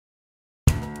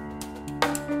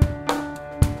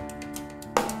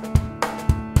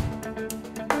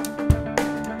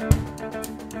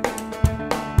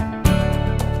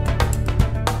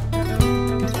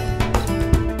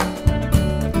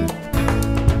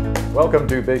Welcome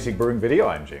to Basic Brewing Video.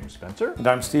 I'm James Spencer. And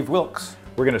I'm Steve Wilkes.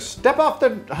 We're going to step off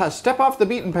the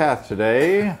beaten path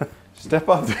today. Step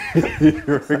off.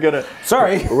 We're going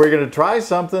to try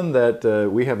something that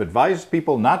we have advised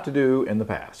people not to do in the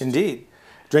past. Indeed.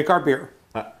 Drink our beer.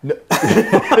 No.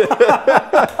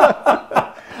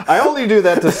 I only do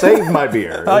that to save my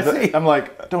beer. I'm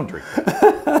like, don't drink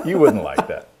that. You wouldn't like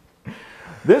that.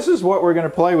 This is what we're going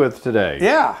to play with today.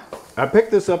 Yeah. I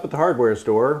picked this up at the hardware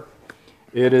store.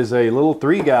 It is a little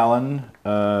 3-gallon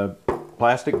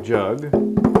plastic jug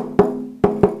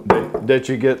that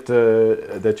you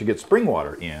get spring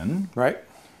water in. Right.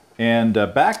 And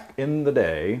back in the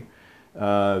day,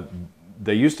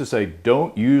 they used to say,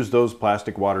 "Don't use those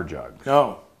plastic water jugs."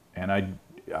 No. And I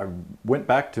went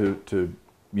back to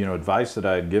advice that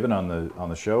I had given on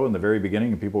the show in the very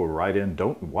beginning, and people would write in,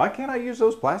 "Why can't I use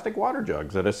those plastic water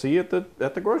jugs that I see at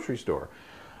the grocery store?"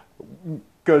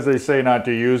 Because they say not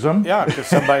to use them. Yeah, because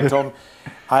somebody told me.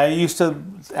 I used to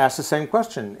ask the same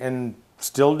question and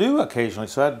still do occasionally.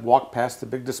 So I'd walk past the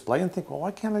big display and think, well, why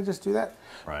can't I just do that?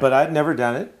 Right. But I'd never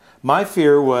done it. My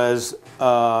fear was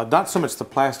not so much the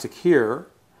plastic here,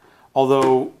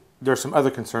 although there's some other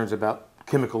concerns about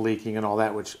chemical leaking and all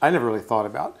that, which I never really thought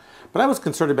about. But I was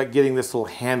concerned about getting this little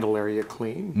handle area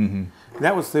clean. Mm-hmm. And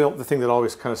that was the thing that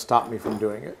always kind of stopped me from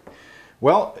doing it.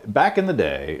 Well, back in the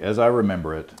day, as I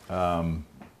remember it,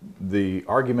 the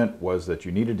argument was that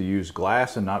you needed to use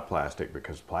glass and not plastic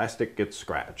because plastic gets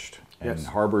scratched and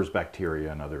harbors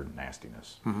bacteria and other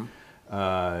nastiness. Mm-hmm.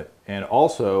 And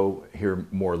also, here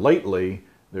more lately,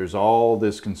 there's all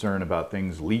this concern about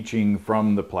things leaching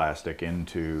from the plastic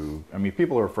into,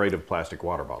 people are afraid of plastic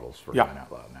water bottles for crying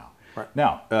out loud now. Right.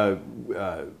 Now,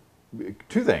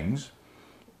 two things.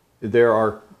 There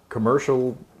are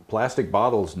commercial plastic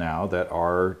bottles now that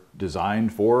are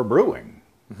designed for brewing.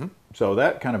 Mm-hmm. So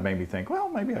that kind of made me think, well,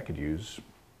 maybe I could use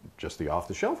just the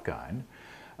off-the-shelf kind.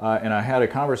 And I had a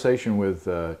conversation with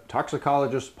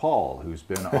toxicologist Paul, who's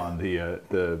been on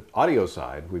the audio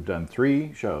side. We've done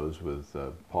 3 shows with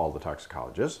Paul, the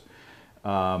toxicologist.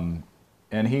 And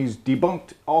he's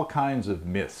debunked all kinds of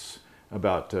myths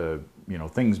about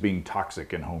things being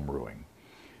toxic in home brewing.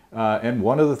 And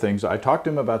one of the things, I talked to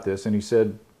him about this, and he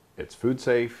said, it's food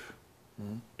safe.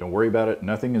 Mm-hmm. Don't worry about it.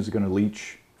 Nothing is going to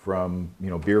leach from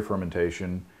beer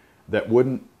fermentation that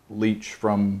wouldn't leach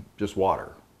from just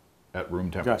water at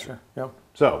room temperature. Gotcha.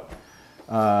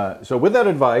 Yeah. So with that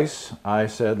advice, I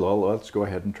said, well, let's go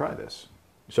ahead and try this.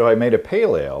 So I made a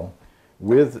pale ale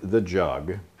with the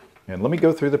jug, and let me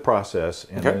go through the process,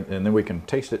 and, then we can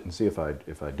taste it and see if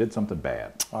I did something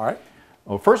bad. All right.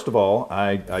 Well, first of all,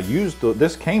 I used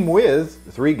this came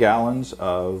with 3 gallons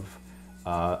of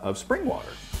spring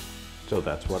water. So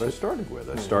that's what I started with.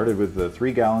 I started with the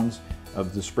 3 gallons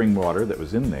of the spring water that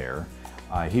was in there.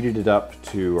 I heated it up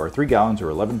to, or 3 gallons or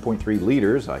 11.3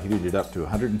 liters, I heated it up to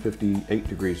 158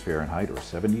 degrees Fahrenheit or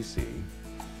 70 C.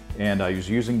 And I was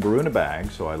using brew in a bag,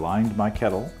 so I lined my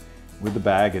kettle with the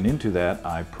bag, and into that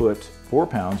I put 4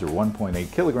 pounds or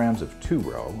 1.8 kilograms of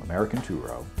 2-row, American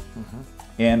 2-row. Mm-hmm.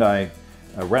 And I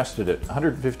rested at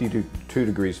 152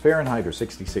 degrees Fahrenheit or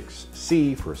 66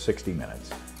 C for 60 minutes.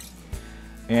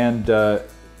 And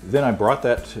then I brought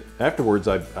that, afterwards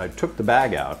I took the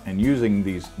bag out, and using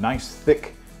these nice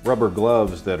thick rubber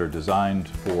gloves that are designed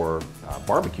for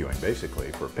barbecuing,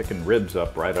 basically, for picking ribs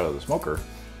up right out of the smoker,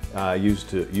 I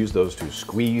used those to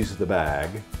squeeze the bag.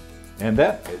 And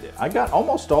I got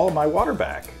almost all of my water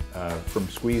back from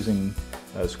squeezing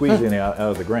out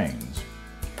of the grains.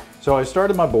 So I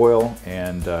started my boil,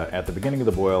 and at the beginning of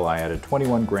the boil I added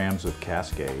 21 grams of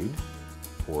Cascade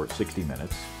for 60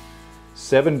 minutes.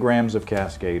 7 grams of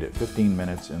Cascade at 15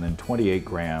 minutes, and then 28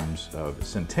 grams of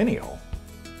Centennial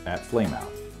at flame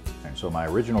out. And so my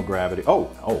original gravity,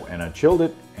 and I chilled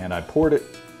it, and I poured it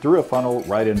through a funnel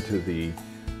right into the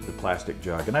plastic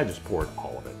jug, and I just poured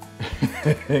all of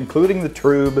it, including the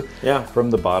tube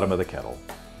from the bottom of the kettle.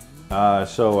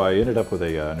 So I ended up with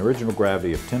an original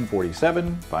gravity of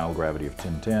 1047, final gravity of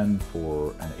 1010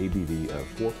 for an ABV of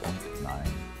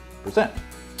 4.9%.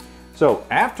 So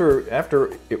after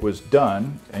it was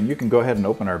done, and you can go ahead and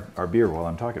open our beer while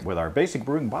I'm talking, with our Basic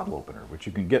Brewing bottle opener, which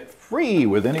you can get free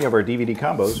with any of our DVD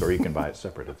combos, or you can buy it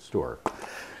separate at the store.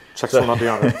 Checks will not be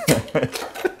on it.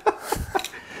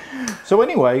 So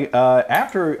anyway,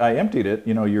 after I emptied it,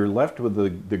 you're left with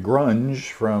the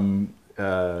grunge from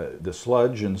the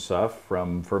sludge and stuff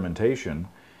from fermentation.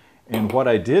 And what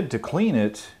I did to clean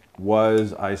it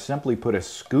was I simply put a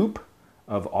scoop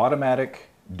of automatic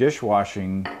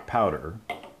dishwashing powder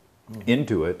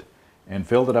into it and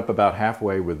filled it up about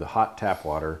halfway with the hot tap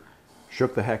water,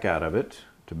 shook the heck out of it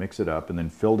to mix it up, and then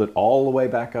filled it all the way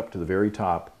back up to the very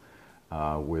top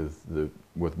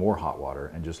with more hot water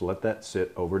and just let that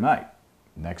sit overnight.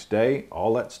 Next day,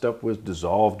 all that stuff was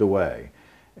dissolved away.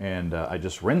 And I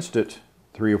just rinsed it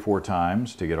 3 or 4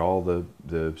 times to get all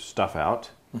the stuff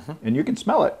out. And you can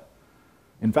smell it.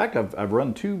 In fact, I've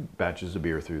run 2 batches of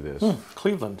beer through this.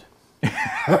 Cleveland. It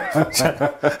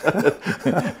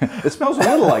smells a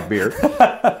little like beer.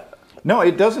 No,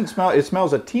 it doesn't smell. It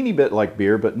smells a teeny bit like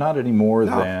beer, but not any more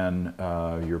than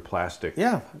your plastic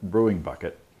brewing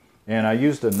bucket. And I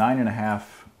used a 9.5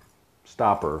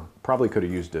 stopper. Probably could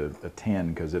have used a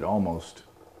 10 because it almost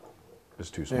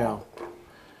is too small.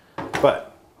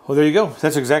 But well, there you go.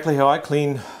 That's exactly how I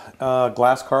clean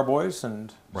glass carboys,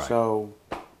 and so.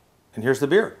 And here's the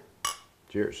beer.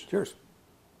 Cheers. Cheers.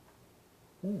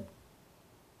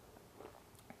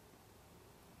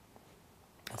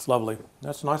 That's lovely.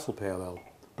 That's a nice little pale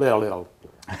ale.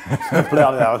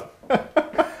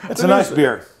 It's a nice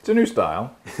beer. It's a new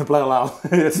style.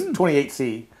 It's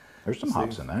 28C. There's some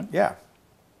hops in that. Yeah.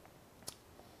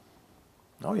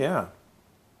 Oh, yeah.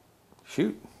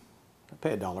 Shoot. I'd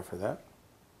pay $1 for that.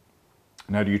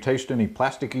 Now, do you taste any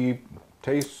plasticky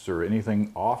tastes or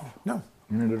anything off? No.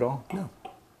 In it at all? No.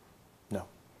 No.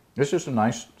 It's just a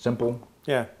nice, simple,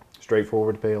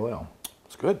 straightforward pale ale.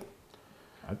 It's good.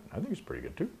 I think it's pretty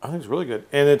good too. I think it's really good.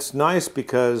 And it's nice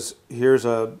because here's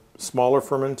a smaller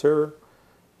fermenter,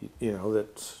 you know,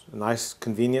 that's a nice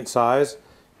convenient size.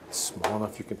 It's small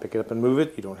enough you can pick it up and move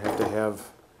it. You don't have to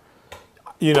have,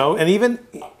 you know, and even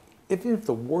if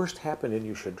the worst happened and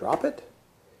you should drop it,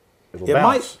 It'll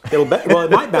bounce. Well,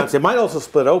 it might bounce. It might also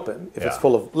split open if it's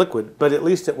full of liquid, but at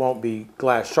least it won't be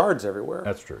glass shards everywhere.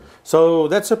 That's true. So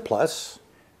that's a plus.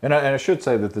 And I should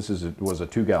say that this was a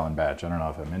 2-gallon batch. I don't know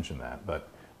if I mentioned that, but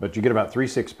you get about 3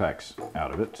 6-packs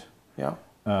out of it. Yeah.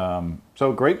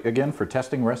 So great again for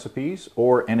testing recipes,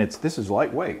 and this is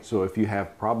lightweight. So if you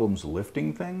have problems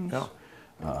lifting things,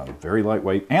 very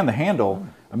lightweight, and the handle.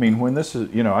 I mean, when this is,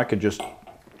 you know, I could just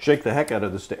shake the heck out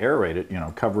of this to aerate it, you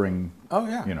know, covering,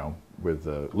 you know, with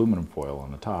aluminum foil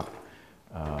on the top.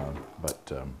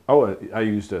 I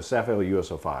used a Safale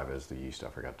US-05 as the yeast. I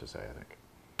forgot to say, I think.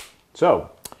 So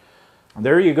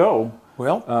there you go.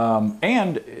 Well,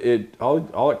 and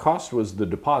all it cost was the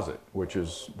deposit, which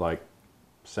is like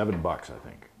 $7, I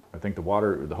think. I think the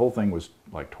whole thing was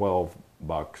like $12,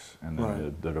 and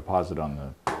then the deposit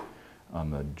on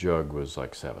the jug was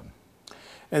like $7.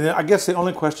 And then I guess the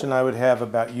only question I would have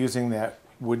about using that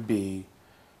would be,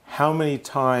 how many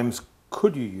times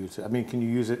could you use it? I mean, can you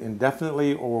use it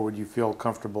indefinitely, or would you feel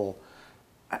comfortable?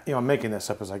 You know, I'm making this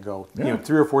up as I go. You know,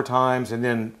 3 or 4 times, and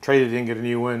then trade it in, get a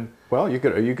new one. Well, you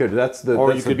could. That's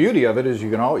the beauty of it, is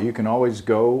you can always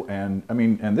go, and I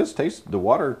mean, and this the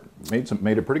water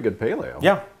made a pretty good pale ale.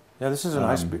 Yeah, this is a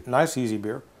nice easy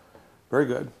beer, very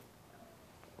good.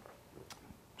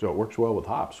 So it works well with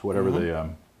hops, whatever the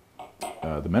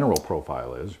mineral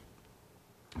profile is.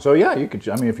 So yeah, you could.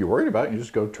 I mean, if you're worried about it, you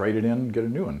just go trade it in, and get a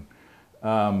new one.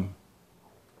 I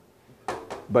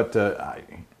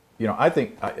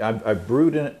think I've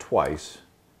brewed in it twice,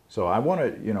 so I want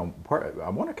to, I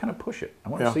want to kind of push it. I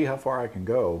want to see how far I can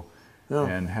go,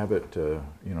 and have it,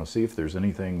 see if there's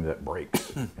anything that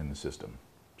breaks in the system.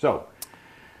 So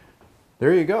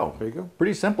there you go. There you go.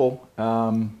 Pretty simple.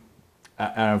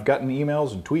 I've gotten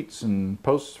emails and tweets and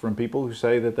posts from people who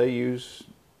say that they use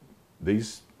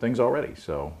these things already.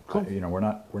 So cool. We're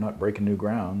not breaking new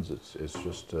grounds. It's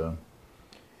just.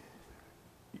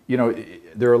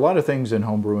 There are a lot of things in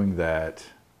homebrewing that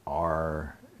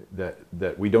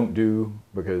we don't do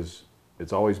because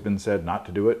it's always been said not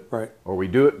to do it, right? Or we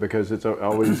do it because it's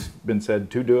always been said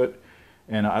to do it,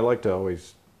 and I like to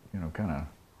always, kind of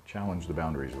challenge the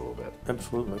boundaries a little bit.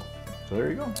 Absolutely. So there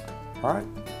you go. All right.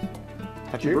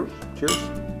 Cheers. Cheers.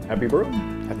 Happy brewing.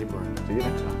 Happy brewing. See you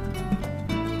next time.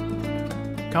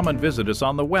 Come and visit us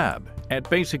on the web. At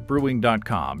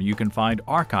basicbrewing.com, you can find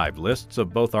archive lists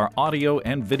of both our audio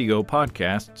and video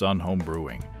podcasts on home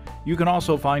brewing. You can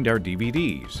also find our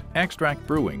DVDs, Extract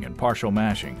Brewing and Partial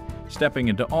Mashing, Stepping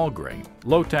into All Grain,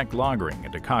 Low-Tech Lagering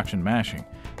and Decoction Mashing,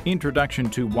 Introduction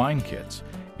to Wine Kits,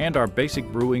 and our Basic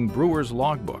Brewing Brewer's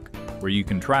Logbook, where you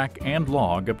can track and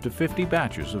log up to 50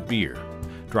 batches of beer.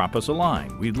 Drop us a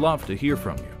line. We'd love to hear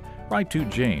from you. Write to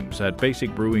James at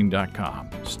basicbrewing.com,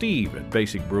 Steve at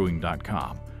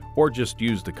basicbrewing.com, or just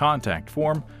use the contact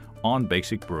form on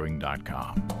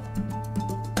basicbrewing.com.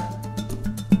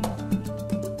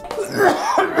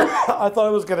 I thought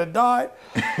I was going to die.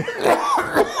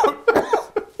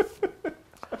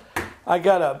 I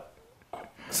got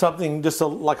something, just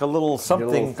like a little something.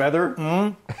 A little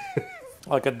feather?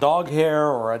 Like a dog hair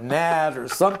or a gnat or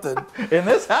something. In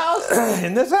this house?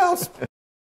 In this house.